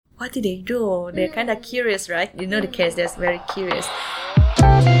what did they do? They're kind of curious, right? You know the kids, they're very curious.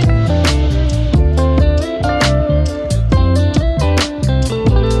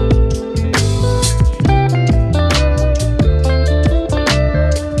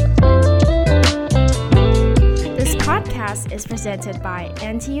 This podcast is presented by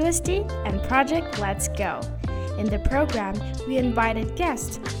NTUSD and Project Let's Go. In the program, we invited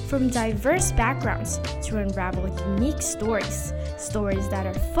guests from diverse backgrounds to unravel unique stories that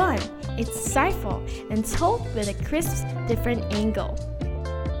are fun, insightful, and told with a crisp, different angle.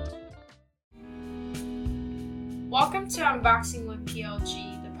 Welcome to Unboxing with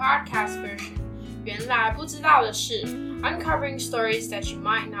PLG, the podcast version. 原来不知道的事 uncovering stories that you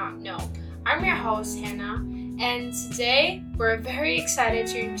might not know. I'm your host, Hannah, and today we're very excited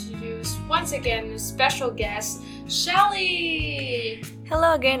to introduce once again a special guest, Shelly.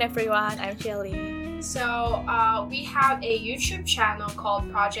 Hello again, everyone. I'm Shelly. So we have a YouTube channel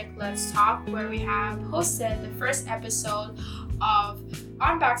called Project Let's Talk, where we have hosted the first episode of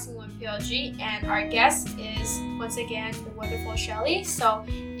Unboxing with PLG, and our guest is once again the wonderful Shelly. So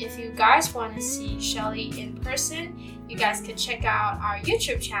if you guys want to see Shelly in person, you guys can check out our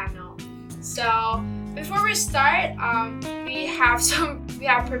YouTube channel. So before we start, we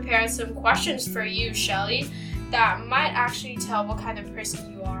have prepared some questions for you, Shelly, that might actually tell what kind of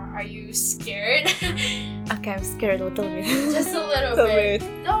person you are. Are you scared? Okay, I'm scared a little bit. Just a little bit.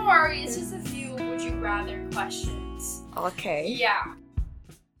 Don't worry, it's just a few would you rather questions. Okay. Yeah.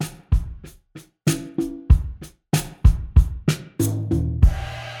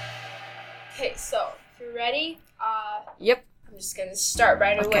 Okay, so if you're ready, Yep. I'm just gonna start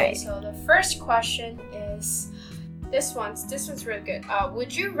right away. Okay. So the first question is this one's really good.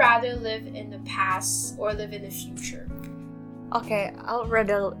 Would you rather live in the past or live in the future? Okay, I'll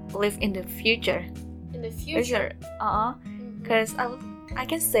rather live in the future. In the future? Because I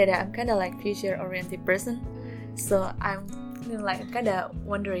can say that I'm kind of like future-oriented person. So I'm kind of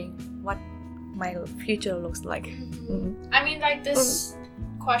wondering what my future looks like. I mean, like this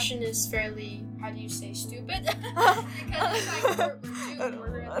question is fairly, how do you say, stupid? Because it's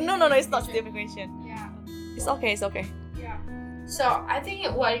like No, it's not stupid question. Yeah. It's okay. Yeah. So I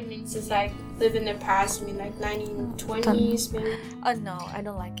think what it means is like live in the past. I mean like 1920s maybe. No, I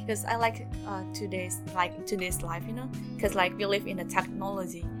don't like, because I like today's life, because like we live in a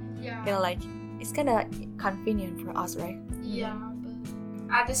technology. Yeah. Like it's kind of convenient for us, right? Yeah,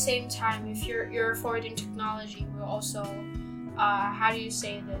 but at the same time, if you're affording technology, we're also how do you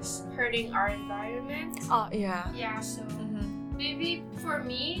say this, hurting our environment. Oh yeah. Yeah. So maybe for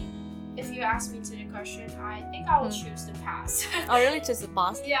me, if you ask me to the question, I think I will choose the past. Oh, really? Choose the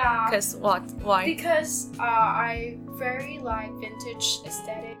past? Yeah. Because what? Why? Because I very like vintage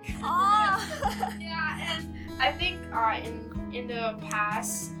aesthetic. Yeah, and I think in the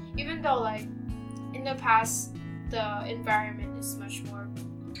past, even though like in the past the environment is much more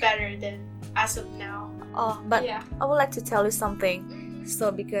better than as of now. Oh, but yeah. I would like to tell you something. So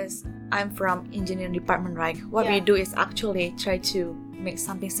because I'm from engineering department, right? What we do is actually try to make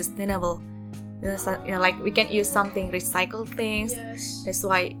something sustainable. Like we can use something, recycle things. Yes. That's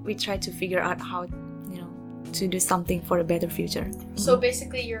why we try to figure out how, to do something for a better future. So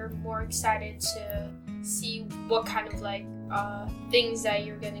basically, you're more excited to see what kind of like things that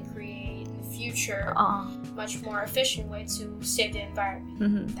you're gonna create in the future. Much more efficient way to save the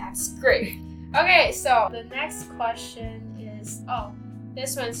environment. That's great. Okay, so the next question is,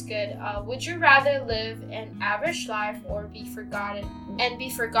 this one's good. Would you rather live an average life or be forgotten in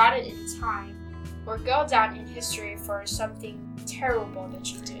time, or go down in history for something terrible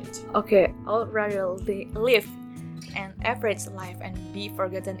that you did? Okay, I'd rather live an average life and be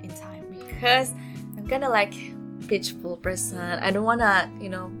forgotten in time, because I'm kind of like peaceful person. I don't wanna,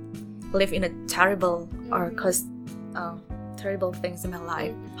 live in a terrible or cause terrible things in my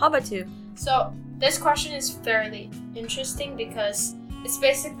life. How about you? So this question is fairly interesting because it's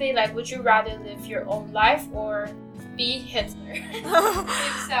basically like, would you rather live your own life or be Hitler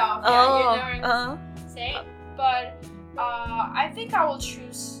himself? Yeah, you know what I'm saying? But I think I will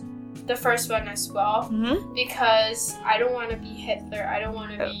choose the first one as well, because I don't want to be Hitler. I don't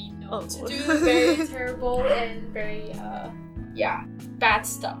want to be to do very terrible and very bad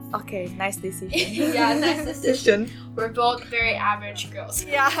stuff. Okay, nice decision. Yeah, nice decision. We're both very average girls.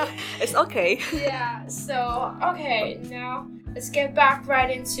 Yeah, it's okay. Yeah, so okay, now let's get back right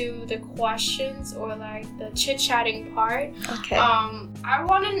into the questions, or like the chit-chatting part. Okay. I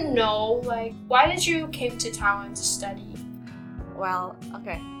want to know, like, why did you came to Taiwan to study? Well,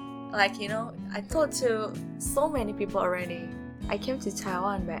 okay. Like, I told to so many people already. I came to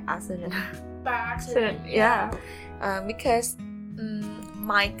Taiwan by accident. By accident? Yeah. Because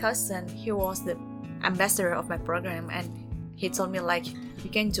my cousin, he was the ambassador of my program, and he told me like, you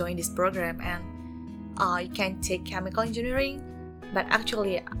can join this program and you can take chemical engineering. But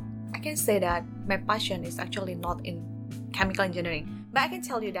actually, I can say that my passion is actually not in chemical engineering. But I can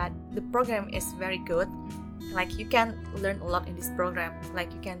tell you that the program is very good. Like, you can learn a lot in this program.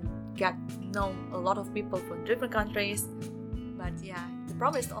 Like, you can get know a lot of people from different countries. But yeah, the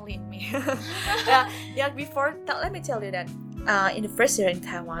problem is only in me. Before, let me tell you that in the first year in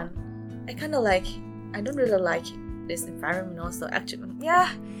Taiwan, I kind of like, I don't really like this environment also. Actually,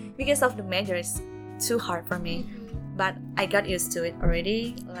 because of the major, it's too hard for me. But I got used to it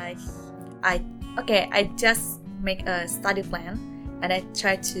already. Like, I just make a study plan and I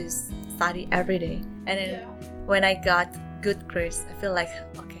try to study every day. And then when I got good grades, I feel like,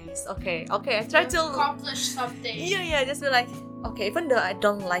 it's okay. I try to accomplish something. Just feel like, okay, even though I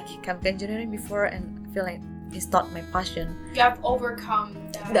don't like chemical engineering before and I feel like it's not my passion. You have overcome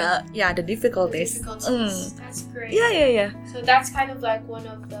the difficulties. That's great. Yeah. So that's kind of like one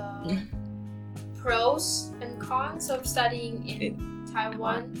of the pros and cons of studying in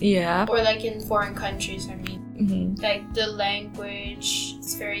Taiwan. Yeah. Or like in foreign countries, I mean. Like the language,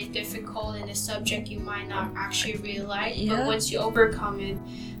 it's very difficult, and the subject you might not actually really like. But once you overcome it,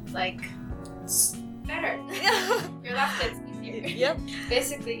 like, it's better. Your life gets easier. Yep.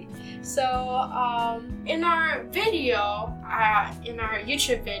 Basically. So in our video, in our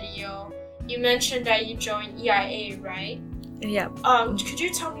YouTube video, you mentioned that you joined EIA, right? Yeah. Could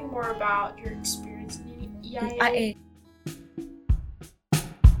you tell me more about your experience in EIA? EIA.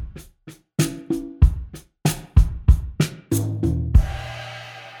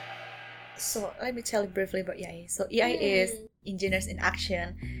 So let me tell you briefly about EIA. So EIA is Engineers in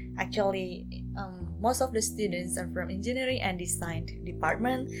Action. Actually, most of the students are from engineering and design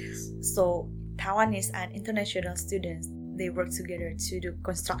department. So Taiwanese and international students, they work together to do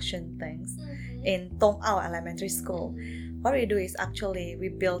construction things in Tongao Elementary School. What we do is actually we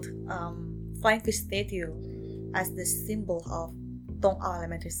build flying fish statue as the symbol of Tongao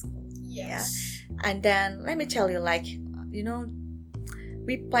Elementary School. Yes. And then let me tell you, like,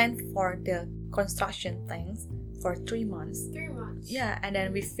 we planned for the construction things for 3 months. 3 months. Yeah, and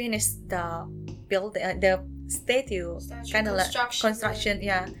then we finished the the statue kind of like construction.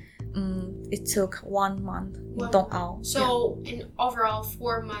 Yeah, it took 1 month in Tongao. So in overall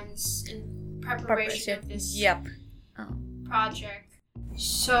 4 months in preparation of this project.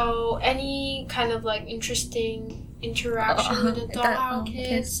 So any kind of like interesting interaction with the Tongao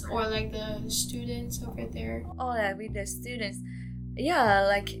kids or like the students over there? Oh yeah, with the students. Yeah,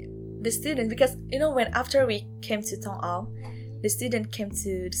 like the students, because when after we came to Tongao, the student came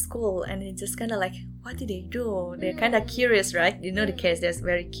to the school and they just kind of like, what did they do? They're kind of curious, right? The kids, they're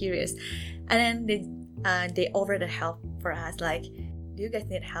very curious, and then they offered the help for us. Like, do you guys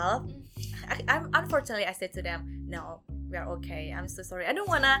need help? I'm unfortunately, I said to them, no, we are okay. I'm so sorry. I don't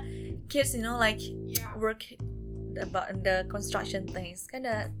wanna kids, work about the construction things, kind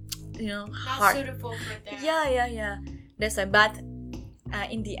of, hard. Not suitable for them. Yeah. That's why, but.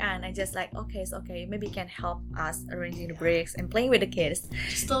 In the end, I just like, okay, it's okay. Maybe you can help us arranging the bricks and playing with the kids.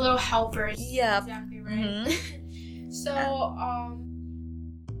 Just a little helpers. Yeah. Exactly right. So,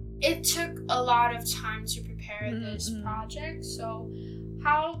 it took a lot of time to prepare this project. So,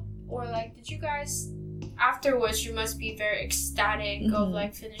 did you guys, afterwards, you must be very ecstatic of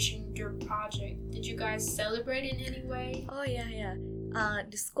like finishing your project. Did you guys celebrate in any way? Oh, yeah.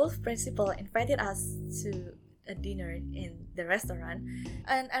 The school principal invited us to a dinner in the restaurant,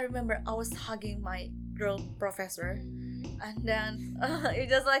 and I remember I was hugging my girl professor, and then it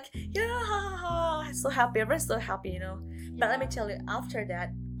just like so happy, everyone's so happy, But let me tell you, after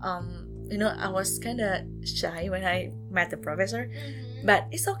that, I was kind of shy when I met the professor, but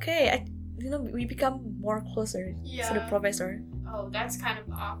it's okay. We become more closer to the professor. Oh, that's kind of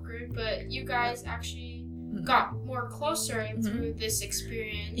awkward, but you guys actually got more closer through this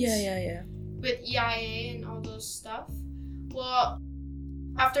experience. Yeah. With EIA and all those stuff. Well,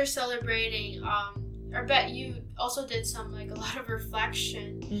 after celebrating, I bet you also did a lot of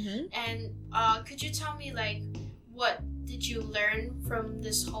reflection. And could you tell me what did you learn from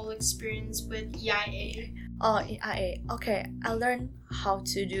this whole experience with EIA? Oh, EIA. Okay, I learned how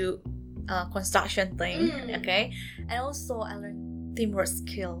to do construction thing. Okay, and also I learned teamwork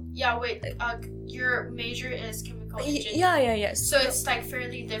skill. Yeah. Wait. Your major is chemical engineering. Yeah. So it's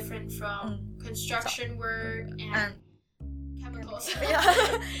fairly different from construction work and chemicals.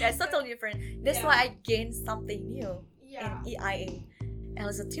 It's totally different. That's why I gained something new in EIA. And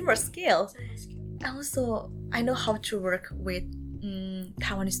also teamwork skill. And also I know how to work with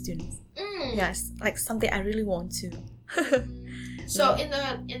Taiwanese students. Yes, like something I really want to. So in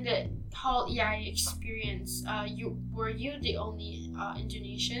the whole EIA experience, were you the only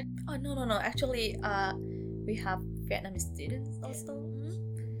Indonesian? Oh no. Actually, we have Vietnamese students also.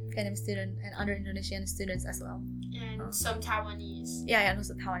 Vietnamese students and other Indonesian students as well. And some Taiwanese. Yeah, and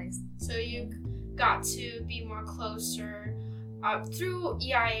also Taiwanese. So you got to be more closer through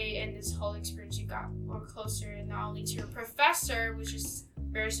EIA and this whole experience. You got more closer not only to your professor, which is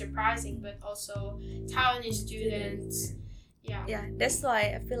very surprising, but also Taiwanese students. Yeah, that's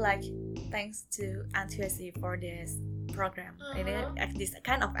why I feel like thanks to NTUSD for this program. And this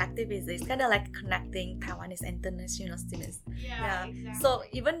kind of activity is kind of like connecting Taiwanese and international students. Yeah, exactly. So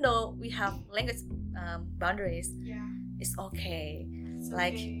even though we have language boundaries, it's okay. It's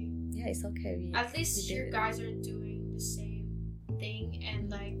okay. It's okay. At least you guys are doing the same thing, and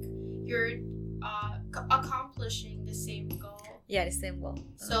like you're accomplishing the same goal. Yeah, the same goal.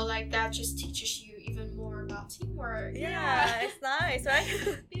 So like that just teaches you even more about teamwork. Yeah, it's nice, right?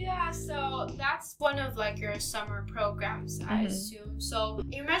 Yeah, so that's one of like your summer programs, I assume. So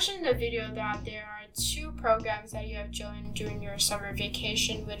you mentioned in the video that there are 2 programs that you have joined during your summer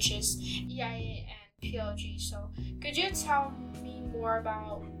vacation, which is EIA and PLG. So could you tell me more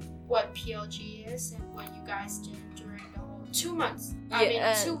about what PLG is and what you guys did during the whole 2 months?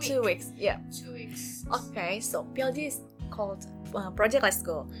 2 weeks. Yeah. 2 weeks. Okay, so PLG is called Project Let's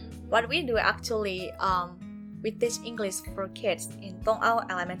Go. What we do actually, we teach English for kids in Tong Ao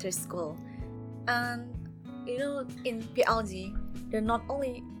Elementary School. And in PLG, there are not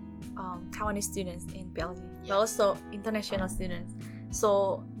only Taiwanese students in PLG, but also international students.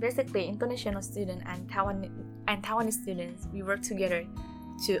 So basically, international students and Taiwanese students, we work together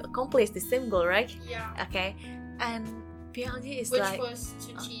to accomplish the same goal, right? Yeah. Okay. And PLG is which was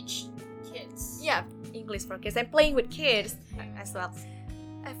to teach kids. Yeah, English for kids and playing with kids as well.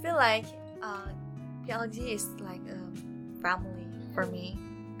 I feel like PLG is like a family for me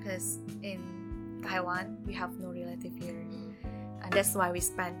because in Taiwan we have no relative here, and that's why we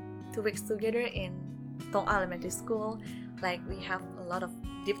spend 2 weeks together in Tong Elementary School. Like we have a lot of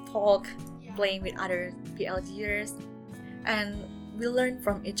deep talk, playing with other PLGers, and we learn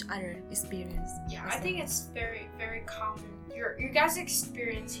from each other experience. Yeah, I think it's very, very common. Your guys'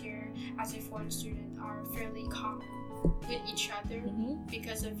 experience here as a foreign student are fairly common with each other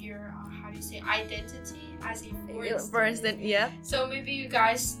because of your identity as a foreign student. Yeah. So maybe you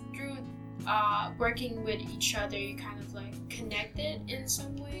guys through working with each other, you kind of like connected in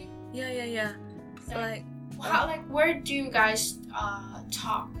some way. Yeah. Where do you guys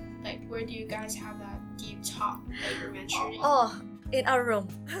talk? Like where do you guys have that deep talk that you're mentioning? In our room.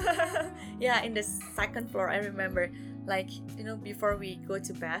 Yeah, in the second floor. I remember, like before we go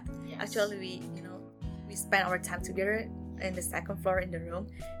to bed. Actually, we spend our time together in the second floor in the room.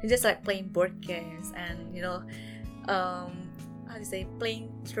 We just like playing board games and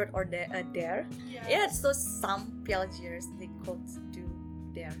playing truth or dare. Yeah. So some PLGers they could do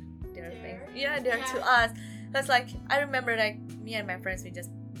their thing. Yeah, dare to us. That's like I remember like me and my friends we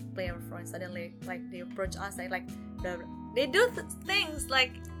just play our friends. Suddenly like they approach us like they do things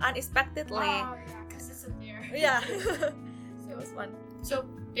like unexpectedly. Oh yeah, because it's a dare. Yeah. So it was fun. So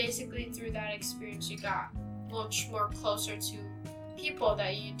basically through that experience you got much more closer to people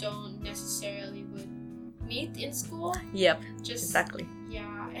that you don't necessarily would meet in school. Yep. Exactly.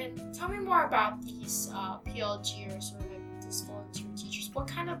 Yeah, and tell me more about these PLGers or like these volunteer teachers. What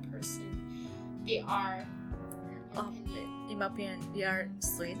kind of person they are? In my opinion, they are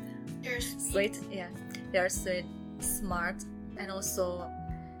sweet. They're sweet. Yeah. They are sweet, smart, and also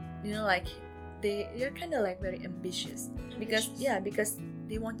like they're kind of like very ambitious because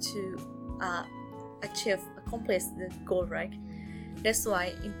they want to accomplish the goal, right? That's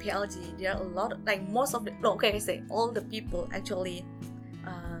why in PLG there are a lot of, like most of the all the people actually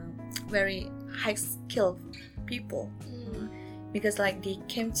very high skilled people because like they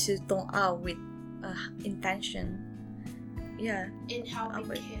came to Tong Ao with intention in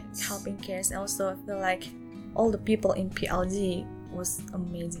helping kids. And also I feel like all the people in PLG was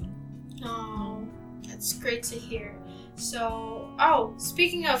amazing. Oh, that's great to hear. So,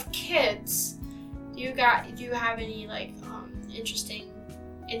 speaking of kids, do you have any like interesting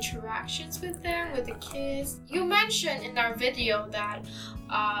interactions with them, with the kids? You mentioned in our video that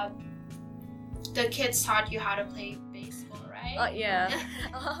the kids taught you how to play baseball, right? Oh yeah.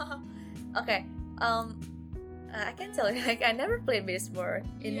 Okay. I can tell you, like I never played baseball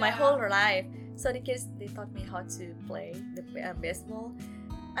in my whole life. So the kids they taught me how to play the baseball,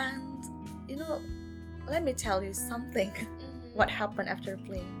 and let me tell you something. What happened after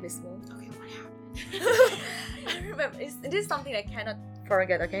playing baseball? Okay, what happened? I remember it is something I cannot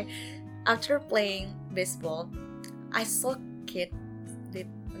forget. Okay, after playing baseball, I saw kids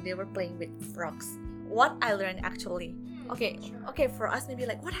they were playing with frogs. What I learned actually, okay, for us maybe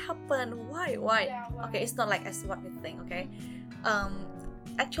like what happened? Why? Yeah, why? Okay, it's not like as what we think. Okay,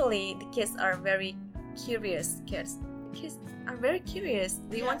 actually the kids are very curious. Kids are very curious.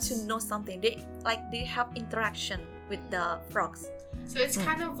 They want to know something. They have interaction with the frogs. So it's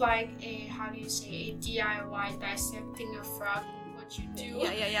kind of like a a DIY dissecting a frog. What you do,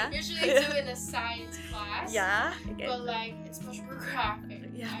 usually do in a science class. Yeah, okay. But like it's much more graphic.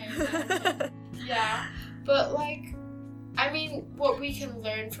 Yeah. I imagine. Yeah, but like, I mean, what we can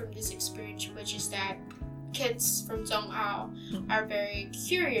learn from this experience, which is that kids from Zhonghao are very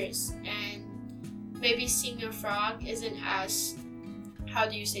curious, and maybe seeing a frog isn't as,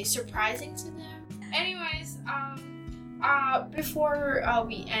 surprising to them. Anyways, before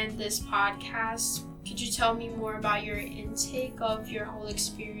we end this podcast, could you tell me more about your intake of your whole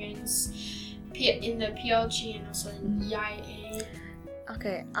experience in the PLG and also in EIA?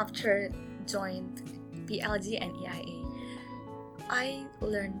 Okay, after joined PLG and EIA, I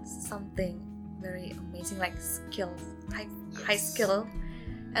learned something very amazing, like high skill,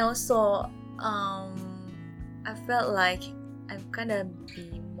 and also I felt like I'm gonna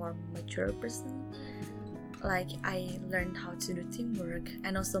be more mature person. Like I learned how to do teamwork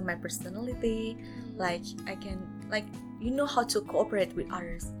and also my personality. Like I can how to cooperate with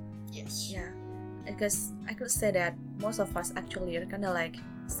others. Yes. Yeah, because I could say that most of us actually are kind of like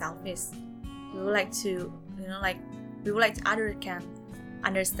selfish. We would like to, we would like others can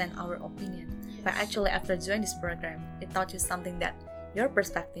understand our opinion. Yes. But actually, after joining this program, it taught you something that your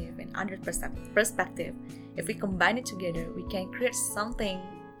perspective and other perspective, if we combine it together, we can create something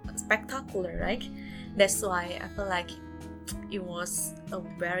spectacular, right? That's why I feel like it was a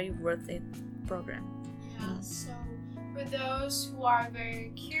very worth it program. Yeah. So for those who are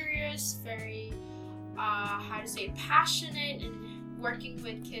very curious, very passionate and working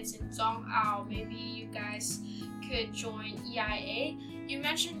with kids in Zhonghao, maybe you guys could join EIA. You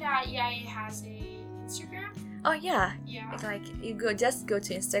mentioned that EIA has a Instagram. Oh yeah. Yeah. It's like you just go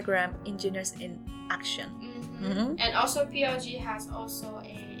to Instagram, Engineers in Action. Mm-hmm. And also PLG has also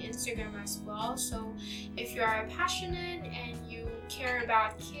a Instagram as well. So if you are passionate and you care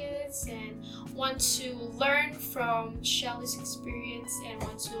about kids and want to learn from Shelly's experience and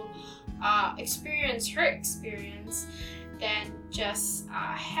want to experience her experience, then just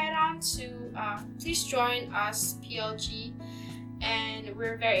head on to please join us PLG, and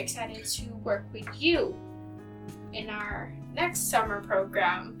we're very excited to work with you in our next summer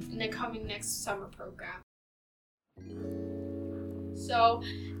program, in the coming next summer program. So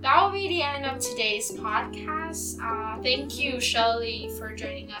that will be the end of today's podcast. Thank you, Shelly, for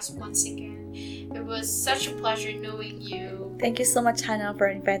joining us once again. It was such a pleasure knowing you. Thank you so much, Hannah, for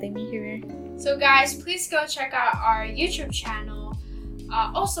inviting me here. So guys, please go check out our YouTube channel,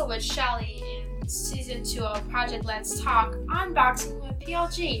 also with Shelly in Season 2 of Project Let's Talk, Unboxing with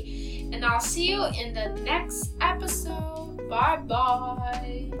PLG. And I'll see you in the next episode.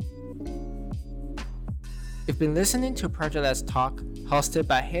 Bye-bye. You've been listening to Project Let's Talk, hosted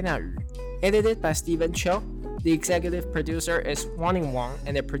by Hannah Yu, edited by Stephen Cho. The executive producer is Wanning Wang,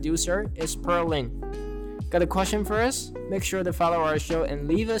 and the producer is Pearl Lin. Got a question for us? Make sure to follow our show and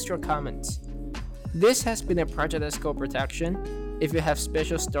leave us your comments. This has been a Project Let's Go production. If you have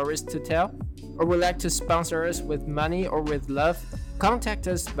special stories to tell, or would like to sponsor us with money or with love, contact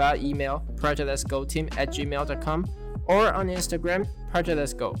us via email projectletsgoteam@gmail.com or on Instagram, Project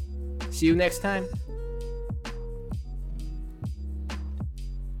Let's Go. See you next time.